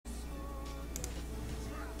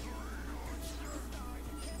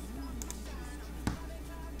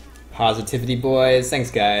Positivity boys. Thanks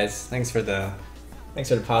guys. Thanks for the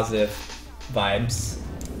positive vibes.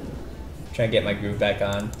 Try and get my groove back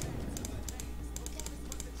on.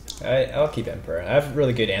 I'll keep Emperor. I have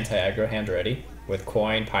really good anti-aggro hand already. With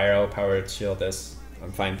Coin, Pyro, Power Shield this.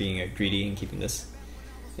 I'm fine being greedy and keeping this.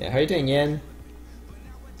 Yeah, how are you doing, Yin?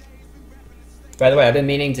 By the way, I've been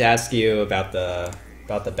meaning to ask you about the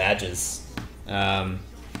badges.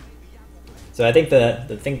 So I think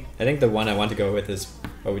the one I want to go with is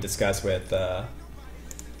what we discussed with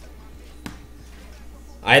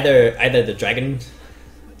either the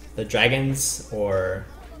dragons or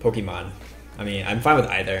Pokemon. I mean, I'm fine with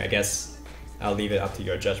either. I guess I'll leave it up to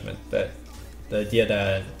your judgment. But the idea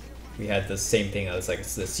that we had the same thing as like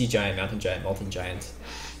it's the Sea Giant, Mountain Giant, Molten Giant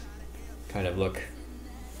kind of look.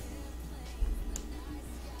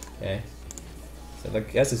 Okay, so I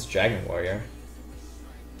guess it's Dragon Warrior,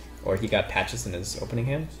 or he got patches in his opening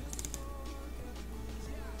hand.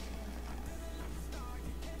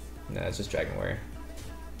 No, it's just Dragon Warrior.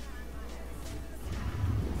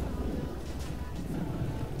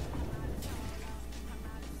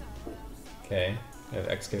 Okay, we have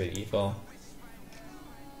Excavate Evil.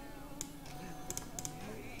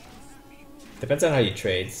 Depends on how you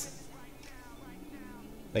trades.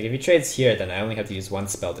 Like if he trades here, then I only have to use one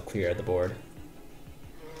spell to clear the board.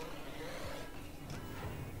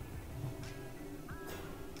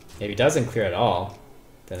 If he doesn't clear at all,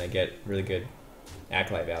 then I get really good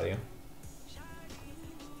Acolyte value.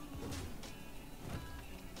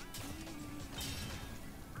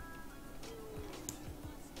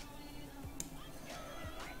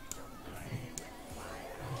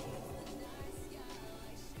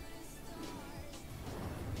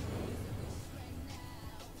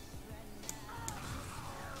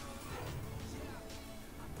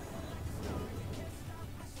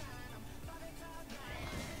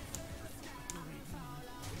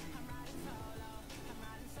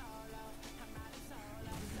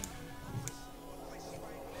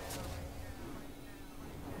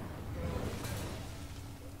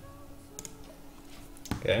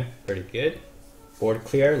 Okay, pretty good. Board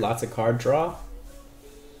clear, lots of card draw.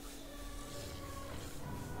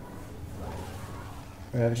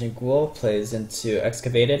 Ravaging Ghoul plays into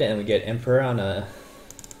Excavated, and we get Emperor on an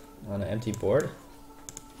empty board.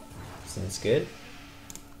 Seems good.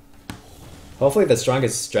 Hopefully the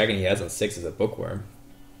strongest dragon he has on 6 is a Bookworm.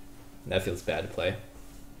 That feels bad to play.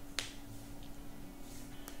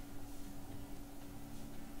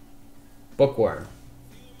 Bookworm.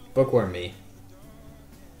 Bookworm me.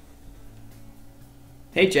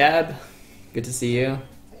 Hey Jab, good to see you.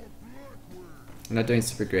 I'm not doing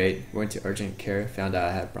super great. Went to urgent care, found out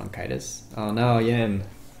I had bronchitis. Oh no, Yin.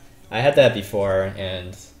 I had that before,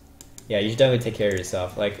 and yeah, you should definitely take care of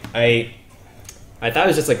yourself. Like I thought it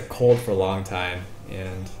was just like a cold for a long time,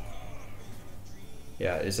 and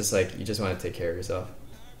yeah, it's just like you just want to take care of yourself.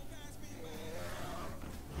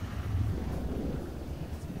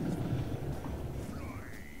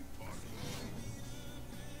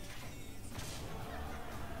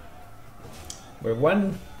 We're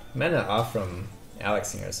 1 mana off from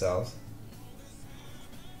Alexing ourselves.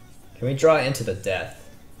 Can we draw into the death?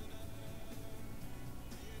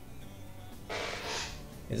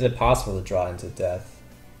 Is it possible to draw into death?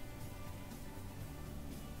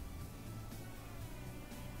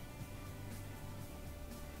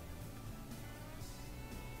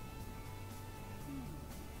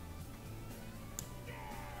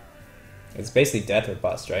 It's basically death or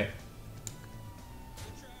bust, right?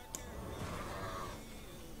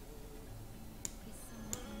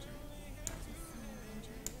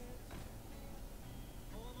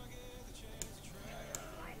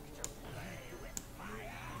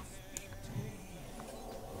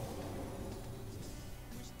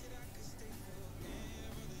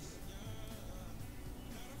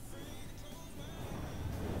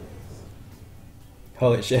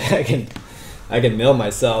 Holy shit, I can mill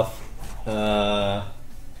myself. I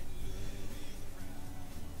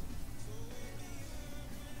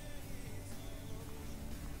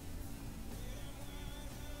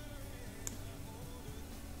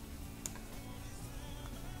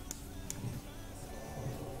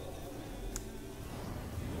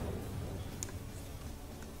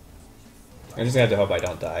just have to hope I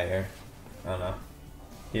don't die here. I don't know.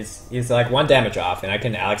 He's like 1 damage off, and I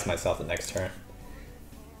can Alex myself the next turn.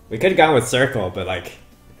 We could have gone with Circle, but like,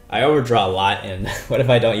 I overdraw a lot, and what if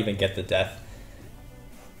I don't even get the death?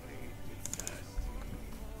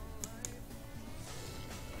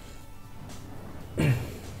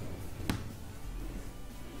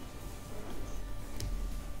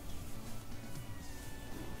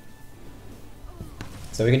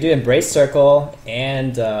 So we can do Embrace Circle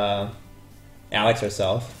and Alex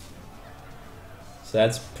herself. So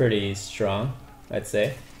that's pretty strong, I'd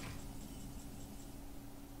say.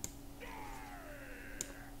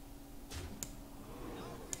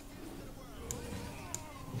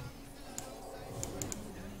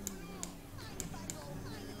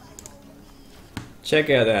 Check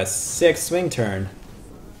out that sick swing turn.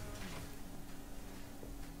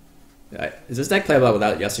 Is this deck playable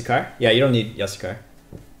without Yasucar? Yeah, you don't need Yasucar.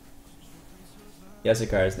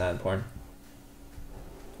 Yasucar is not important.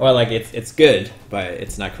 Well, like, it's good, but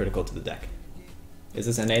it's not critical to the deck. Is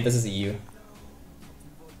this NA? This is EU.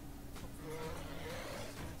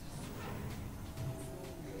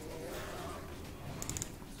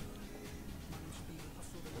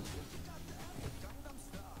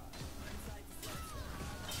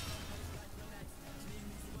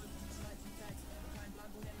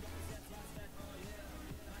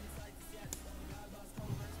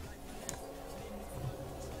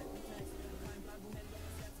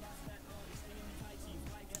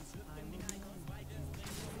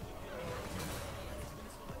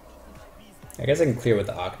 I guess I can clear with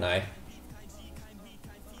the Aknai.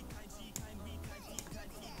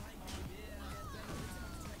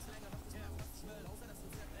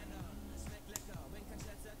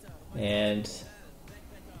 And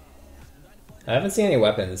I haven't seen any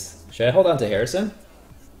weapons. Should I hold on to Harrison?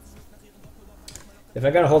 If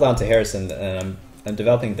I gotta hold on to Harrison, then I'm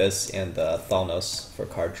developing this and the Thalnos for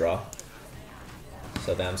card draw.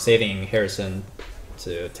 So then I'm saving Harrison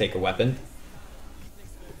to take a weapon.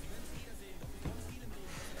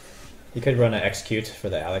 He could run an execute for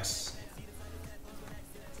the Alex.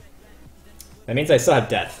 That means I still have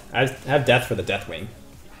death. I have death for the Deathwing.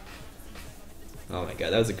 Oh my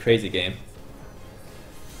god, that was a crazy game.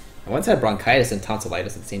 I once had bronchitis and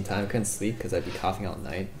tonsillitis at the same time. I couldn't sleep because I'd be coughing all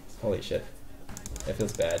night. Holy shit. That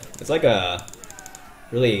feels bad. It's like a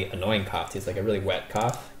really annoying cough. It's like a really wet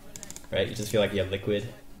cough, right? You just feel like you have liquid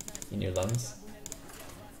in your lungs.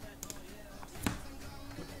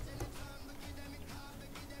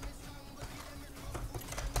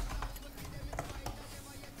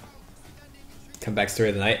 Comeback story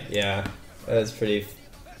of the night? Yeah, that was pretty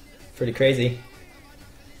crazy.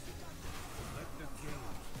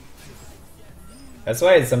 That's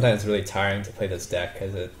why it's sometimes really tiring to play this deck,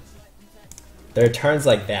 because there are turns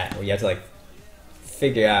like that where you have to like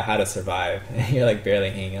figure out how to survive and you're like barely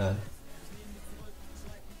hanging on.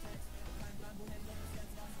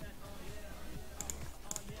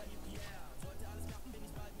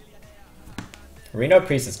 Reno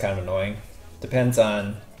Priest is kind of annoying. Depends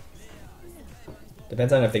on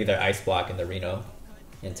if they get their ice block in the Reno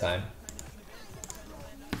in time.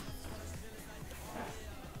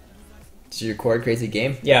 Did you record Crazy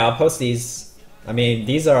Game? Yeah, I'll post these. I mean,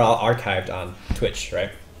 these are all archived on Twitch, right?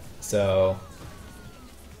 So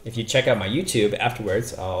if you check out my YouTube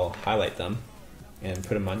afterwards, I'll highlight them and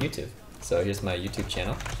put them on YouTube. So here's my YouTube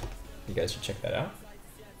channel. You guys should check that out.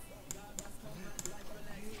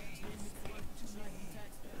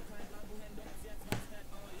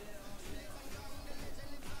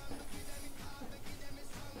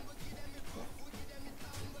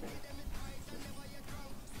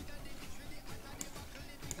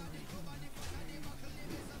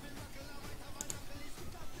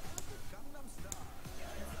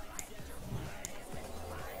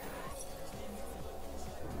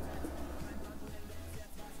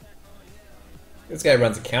 This guy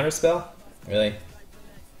runs a counter spell? Really?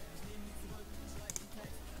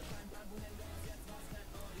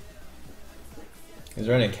 He's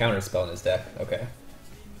running a counter spell in his deck. Okay.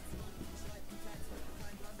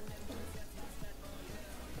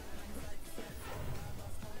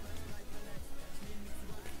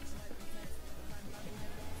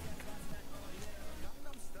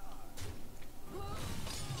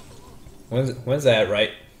 When's that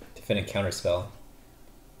right to fin a counter spell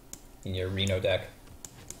in your Reno deck?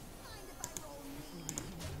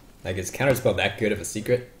 Like, is counterspell that good of a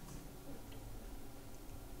secret?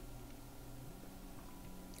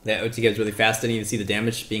 That OTK was really fast, didn't even see the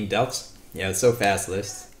damage being dealt. Yeah, it's so fast,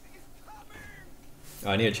 list.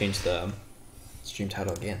 Oh, I need to change the stream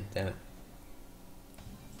title again, damn it.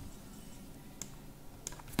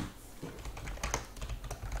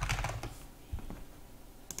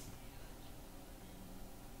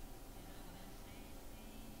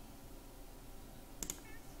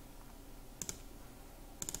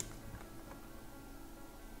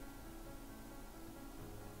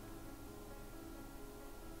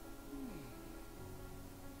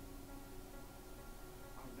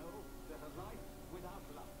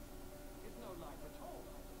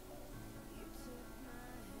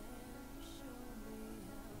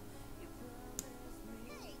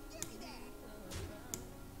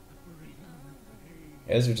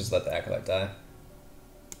 I guess we just let the Acolyte die.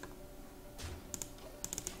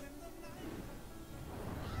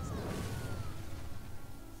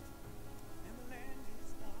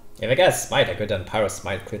 If I got Smite, I could have done Pyro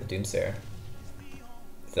Smite, clear the Doomsayer.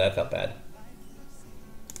 So that felt bad.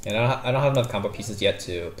 And I don't have enough combo pieces yet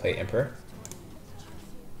to play Emperor.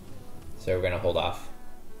 So we're gonna hold off.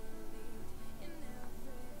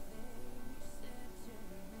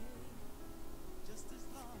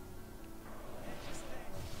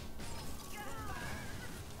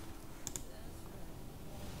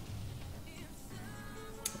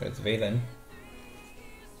 There's Valen.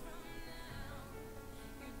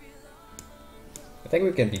 I think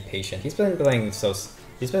we can be patient. He's been playing so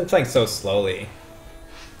slowly.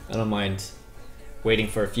 I don't mind waiting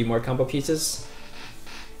for a few more combo pieces.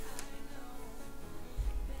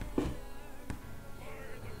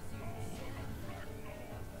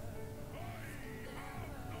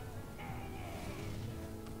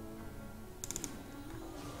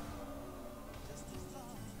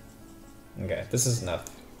 Okay, this is enough.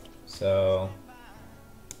 So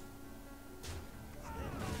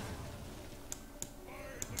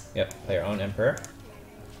yep, play our own Emperor.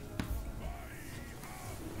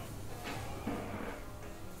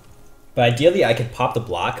 But ideally I could pop the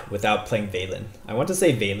block without playing Valen. I want to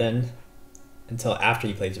save Valen until after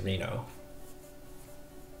he plays Reno.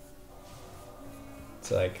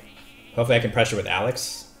 So like, hopefully I can pressure with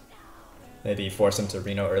Alex. Maybe force him to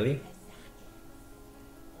Reno early.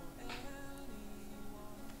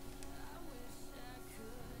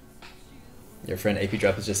 Your friend AP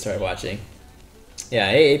Drop has just started watching. Yeah,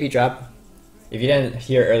 hey AP Drop. If you didn't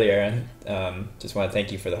hear earlier, just want to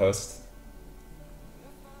thank you for the host.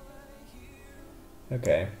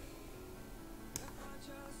 Okay.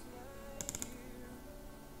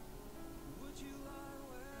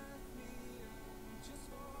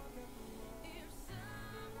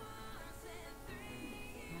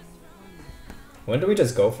 When do we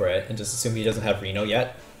just go for it and just assume he doesn't have Reno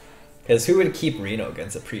yet? Because who would keep Reno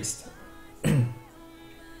against a Priest?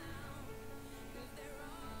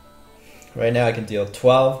 Right now I can deal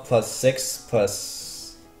 12 plus 6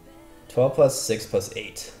 plus... 12 plus 6 plus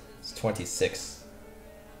 8. It's 26.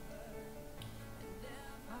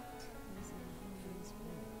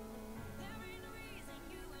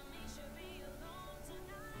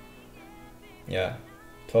 Yeah.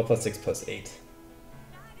 12 plus 6 plus 8.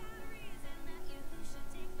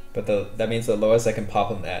 But that means the lowest I can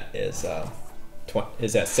pop him at is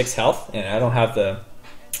at 6 health, and I don't have the...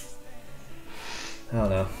 I don't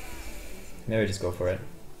know. Maybe just go for it.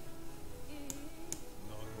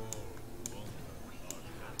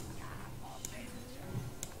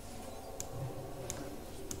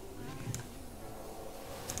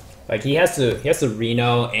 Like he has to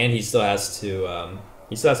Reno, and he still has to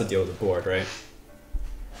deal with the board, right?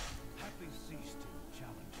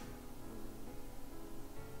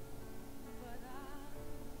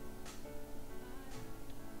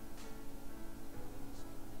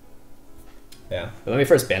 Yeah, but let me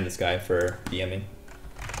first ban this guy for DMing.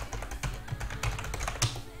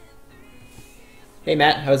 Hey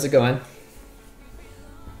Matt, how's it going?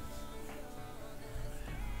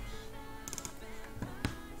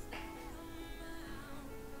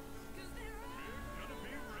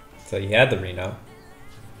 So he had the Reno.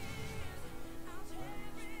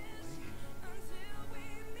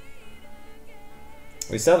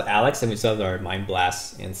 We still have Alex, and we still have our Mind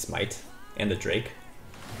Blast and Smite and the Drake.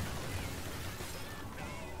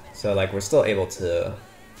 So like we're still able to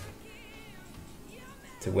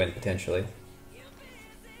win potentially.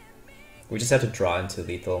 We just have to draw into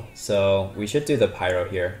lethal. So we should do the Pyro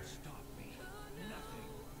here.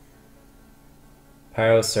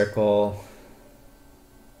 Pyro circle.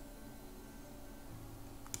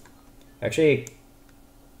 Actually, I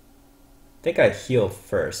think I heal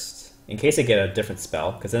first in case I get a different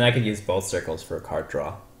spell, because then I could use both circles for a card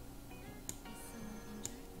draw.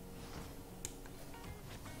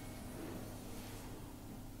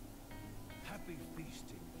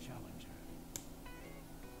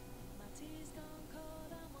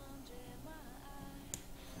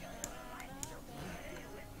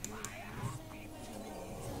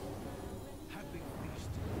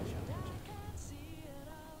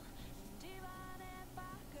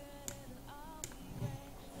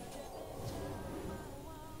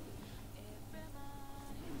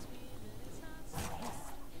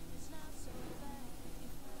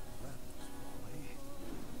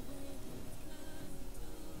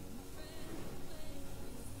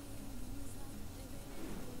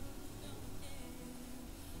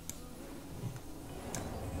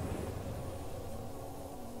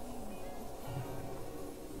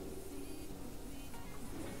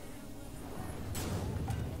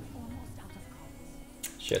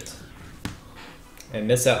 Shit. I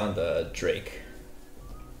miss out on the Drake.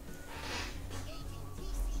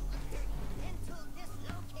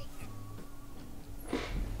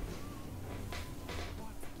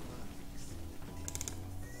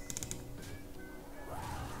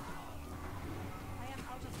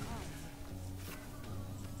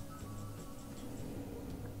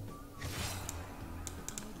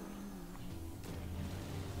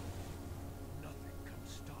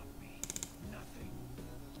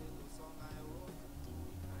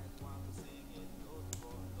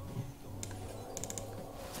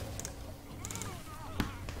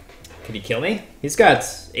 Could he kill me? He's got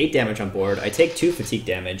 8 damage on board. I take 2 fatigue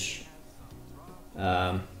damage.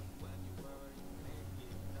 So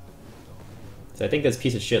I think this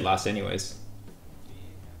piece of shit lost anyways.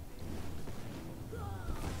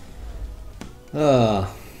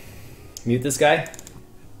 Mute this guy?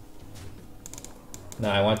 No,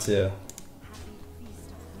 I want to.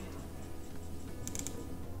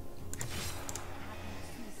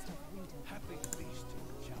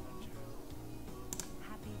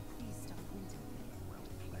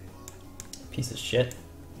 Piece of shit.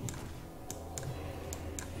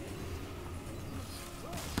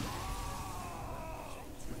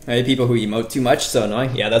 I hate people who emote too much, so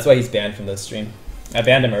annoying. Yeah, that's why he's banned from this stream. I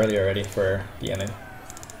banned him earlier already for BMing.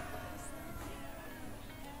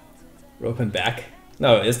 Rope him back?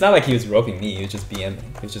 No, it's not like he was roping me, he was just BMing.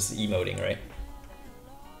 He was just emoting, right?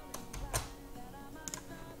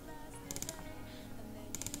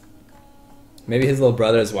 Maybe his little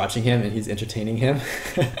brother is watching him and he's entertaining him.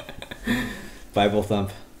 Bible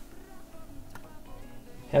thump.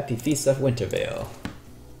 Happy Feast of Wintervale.